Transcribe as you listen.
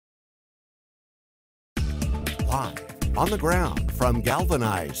Live, on the ground from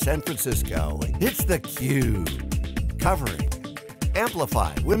galvanized San Francisco, it's theCUBE, covering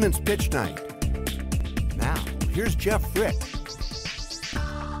Amplify Women's Pitch Night. Now, here's Jeff Frick.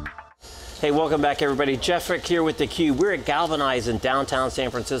 Hey, welcome back everybody. Jeff Frick here with theCUBE. We're at Galvanize in downtown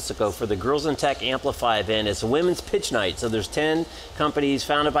San Francisco for the Girls in Tech Amplify event. It's a women's pitch night, so there's 10 companies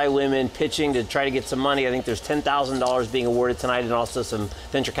founded by women pitching to try to get some money. I think there's $10,000 being awarded tonight, and also some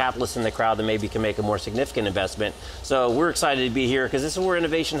venture capitalists in the crowd that maybe can make a more significant investment. So we're excited to be here because this is where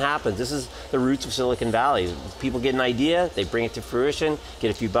innovation happens. This is the roots of Silicon Valley. People get an idea, they bring it to fruition,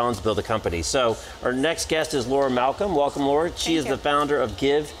 get a few bones, build a company. So our next guest is Laura Malcolm. Welcome, Laura. She is the founder of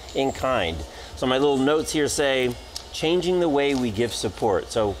Give InKind. So my little notes here say, changing the way we give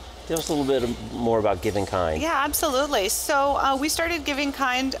support. So tell us a little bit more about Give InKind. Yeah, absolutely. So we started Give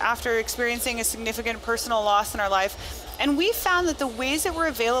InKind after experiencing a significant personal loss in our life. And we found that the ways that were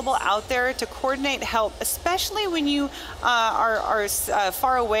available out there to coordinate help, especially when you are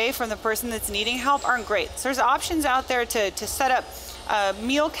far away from the person that's needing help, aren't great. So there's options out there to set up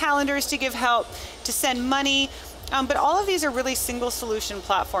meal calendars to give help, to send money, but all of these are really single solution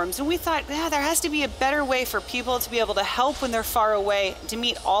platforms. And we thought, yeah, there has to be a better way for people to be able to help when they're far away, to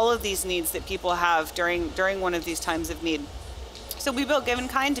meet all of these needs that people have during one of these times of need. So we built Give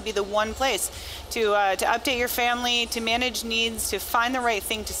InKind to be the one place to update your family, to manage needs, to find the right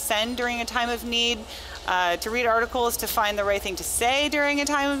thing to send during a time of need, to read articles, to find the right thing to say during a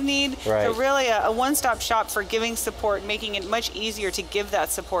time of need. Right. So really a one-stop shop for giving support, making it much easier to give that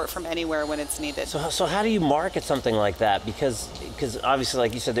support from anywhere when it's needed. So how do you market something like that? Because obviously,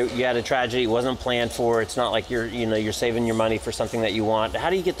 like you said, you had a tragedy, it wasn't planned for. It's not like you're saving your money for something that you want. How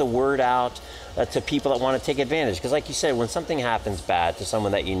do you get the word out to people that want to take advantage? Because like you said, when something happens bad to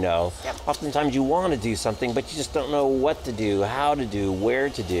someone that you know, oftentimes you want to do something, but you just don't know what to do, how to do, where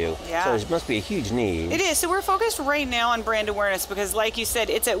to do. Yeah. So it must be a huge need. It is. So we're focused right now on brand awareness because, like you said,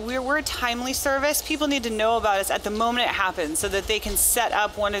 we're a timely service. People need to know about us at the moment it happens, so that they can set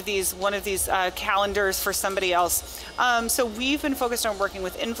up one of these calendars for somebody else. So we've been focused on working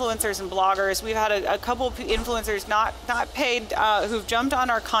with influencers and bloggers. We've had a couple of influencers not paid who've jumped on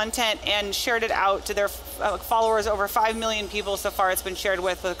our content and shared it out to their followers. Over 5 million people so far it's been shared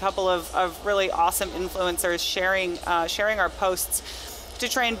with a couple of really awesome influencers sharing our posts to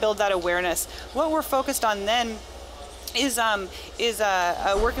try and build that awareness. What we're focused on then is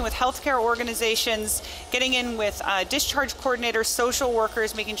working with healthcare organizations, getting in with discharge coordinators, social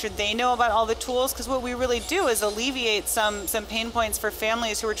workers, making sure they know about all the tools, because what we really do is alleviate some pain points for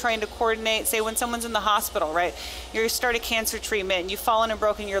families who are trying to coordinate, say when someone's in the hospital, right? You start a cancer treatment, you've fallen and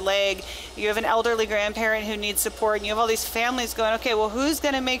broken your leg, you have an elderly grandparent who needs support, and you have all these families going, okay, well, who's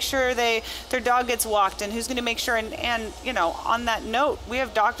going to make sure their dog gets walked, and who's going to make sure, and you know, on that note, we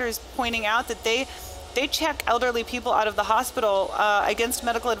have doctors pointing out that they check elderly people out of the hospital against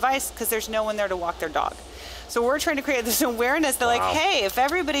medical advice because there's no one there to walk their dog. So we're trying to create this awareness that, like, hey, if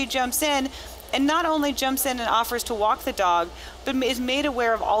everybody jumps in, and not only jumps in and offers to walk the dog, but is made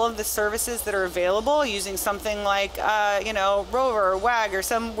aware of all of the services that are available using something like, you know, Rover or WAG or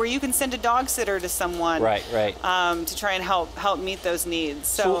where you can send a dog sitter to someone, right, to try and help meet those needs.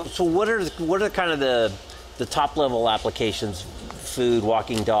 So what are kind of the top level applications? Food,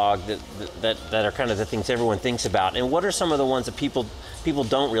 walking dog, that are kind of the things everyone thinks about, and what are some of the ones that people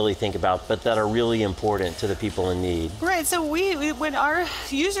don't really think about, but that are really important to the people in need? Right, so when our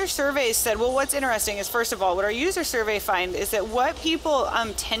user surveys said, well, what's interesting is, first of all, what our user survey find is that what people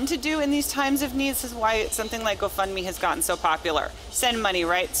tend to do in these times of needs is why something like GoFundMe has gotten so popular. Send money,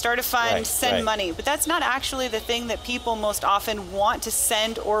 right? Start a fund, send money. But that's not actually the thing that people most often want to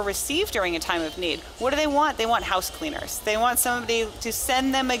send or receive during a time of need. What do they want? They want house cleaners. They want somebody to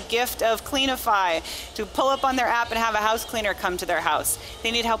send them a gift of Cleanify, to pull up on their app and have a house cleaner come to their house. They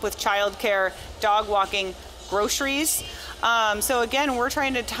need help with childcare, dog walking, groceries. So again, we're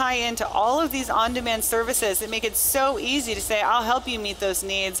trying to tie into all of these on-demand services that make it so easy to say, I'll help you meet those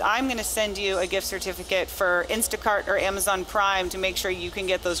needs. I'm going to send you a gift certificate for Instacart or Amazon Prime to make sure you can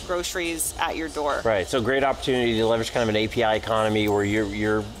get those groceries at your door. Right, so great opportunity to leverage kind of an API economy where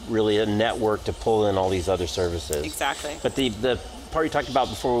you're really a network to pull in all these other services. Exactly. But the part you talked about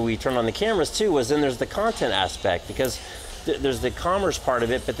before we turned on the cameras too was then there's the content aspect, because there's the commerce part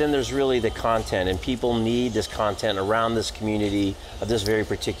of it, but then there's really the content, and people need this content around this community of this very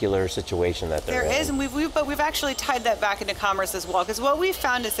particular situation that they're in. There is, and we've actually tied that back into commerce as well, because what we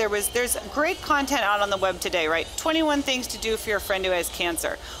found is there's great content out on the web today, right? 21 things to do for your friend who has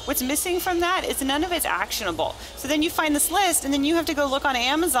cancer. What's missing from that is none of it's actionable. So then you find this list, and then you have to go look on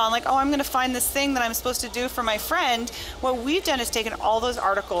Amazon, like, oh, I'm going to find this thing that I'm supposed to do for my friend. What we've done is taken all those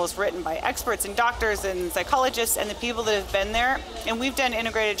articles written by experts and doctors and psychologists and the people that have been there, and we've done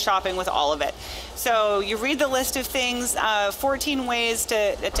integrated shopping with all of it. So you read the list of things, 14 ways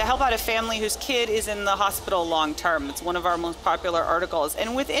to help out a family whose kid is in the hospital long term. It's one of our most popular articles.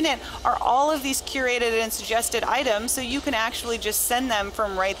 And within it are all of these curated and suggested items, so you can actually just send them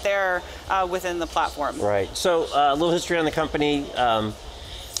from right there within the platform. Right. So a little history on the company.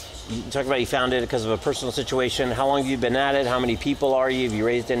 You talked about you founded it because of a personal situation. How long have you been at it? How many people are you? Have you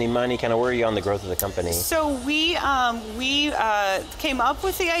raised any money? Kind of where are you on the growth of the company? So we came up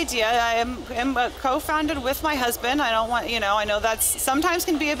with the idea. I am co-founded with my husband. I don't want, I know that's sometimes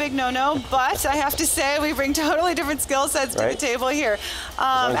can be a big no-no, but I have to say we bring totally different skill sets to the table here. As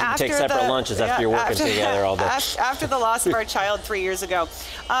long as you take separate lunches after you're working together all day. After the loss of our child 3 years ago,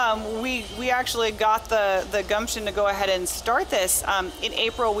 we actually got the gumption to go ahead and start this. In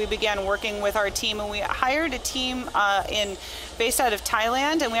April, we began working with our team, and we hired a team based out of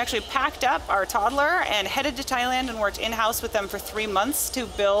Thailand, and we actually packed up our toddler and headed to Thailand and worked in-house with them for 3 months to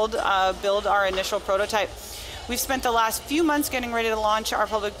build our initial prototype. We've spent the last few months getting ready to launch our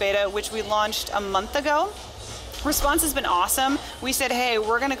public beta, which we launched a month ago. Response has been awesome. We said, hey,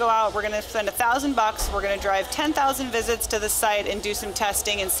 we're going to go out, we're going to spend $1,000, we're going to drive 10,000 visits to the site and do some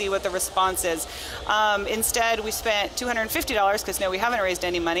testing and see what the response is. Instead, we spent $250 because no, we haven't raised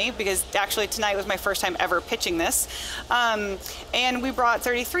any money, because actually tonight was my first time ever pitching this. And we brought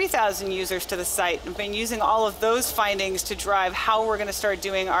 33,000 users to the site and been using all of those findings to drive how we're going to start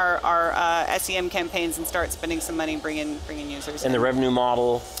doing our SEM campaigns and start spending some money bringing users in. The revenue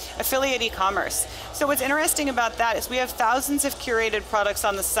model? Affiliate e-commerce. So what's interesting about that is we have thousands of curated products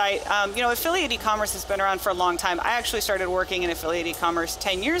on the site. Affiliate e-commerce has been around for a long time. I actually started working in affiliate e-commerce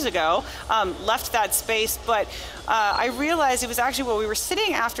 10 years ago, left that space, but I realized it was actually while we were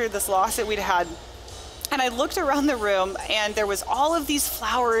sitting after this loss that we'd had, and I looked around the room and there was all of these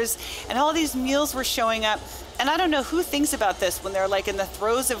flowers and all these meals were showing up. And I don't know who thinks about this when they're like in the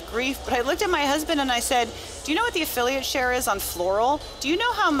throes of grief, but I looked at my husband and I said, do you know what the affiliate share is on floral? Do you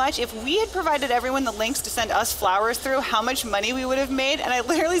know how much, if we had provided everyone the links to send us flowers through, how much money we would have made? And I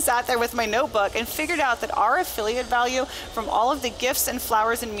literally sat there with my notebook and figured out that our affiliate value from all of the gifts and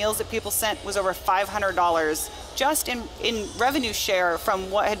flowers and meals that people sent was over $500 just in revenue share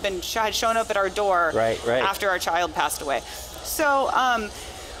from what had shown up at our door after our child passed away. So,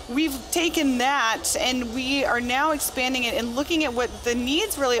 we've taken that and we are now expanding it and looking at what the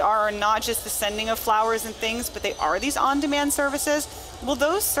needs really are not just the sending of flowers and things, but they are these on-demand services. Well,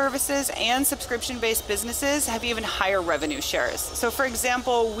 those services and subscription-based businesses have even higher revenue shares. So for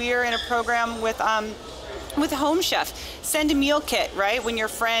example, we're in a program with Home Chef. Send a meal kit, right? When your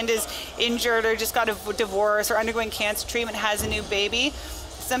friend is injured or just got a divorce or undergoing cancer treatment, has a new baby.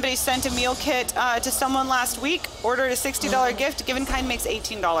 Somebody sent a meal kit to someone last week, ordered a $60 gift, Give InKind makes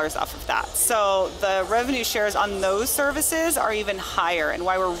 $18 off of that. So the revenue shares on those services are even higher, and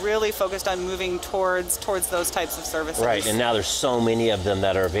why we're really focused on moving towards those types of services. Right, and now there's so many of them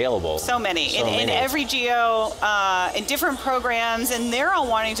that are available. So many, in every geo, in different programs, and they're all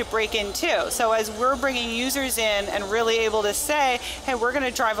wanting to break in too. So as we're bringing users in and really able to say, hey, we're going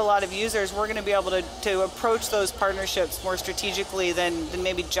to drive a lot of users, we're going to be able to approach those partnerships more strategically than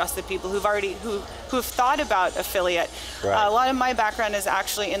maybe just the people who've thought about affiliate. Right. A lot of my background is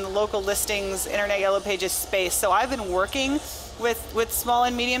actually in the local listings, internet yellow pages space. So I've been working with small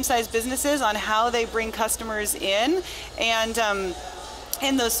and medium-sized businesses on how they bring customers in, and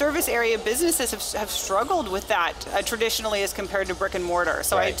those service area businesses have struggled with that traditionally as compared to brick and mortar.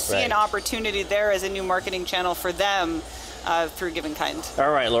 So I see an opportunity there as a new marketing channel for them through Give InKind.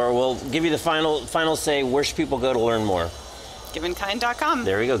 All right, Laura, we'll give you the final say. Where should people go to learn more? GiveInKind.com.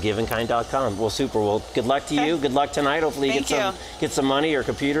 There we go, GiveInKind.com. Well, super. Well, good luck to you. Good luck tonight. Hopefully you get some money or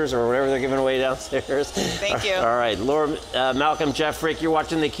computers or whatever they're giving away downstairs. Thank you. All right, Laura, Malcolm, Jeff, Rick, you're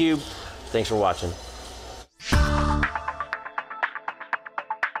watching theCUBE. Thanks for watching.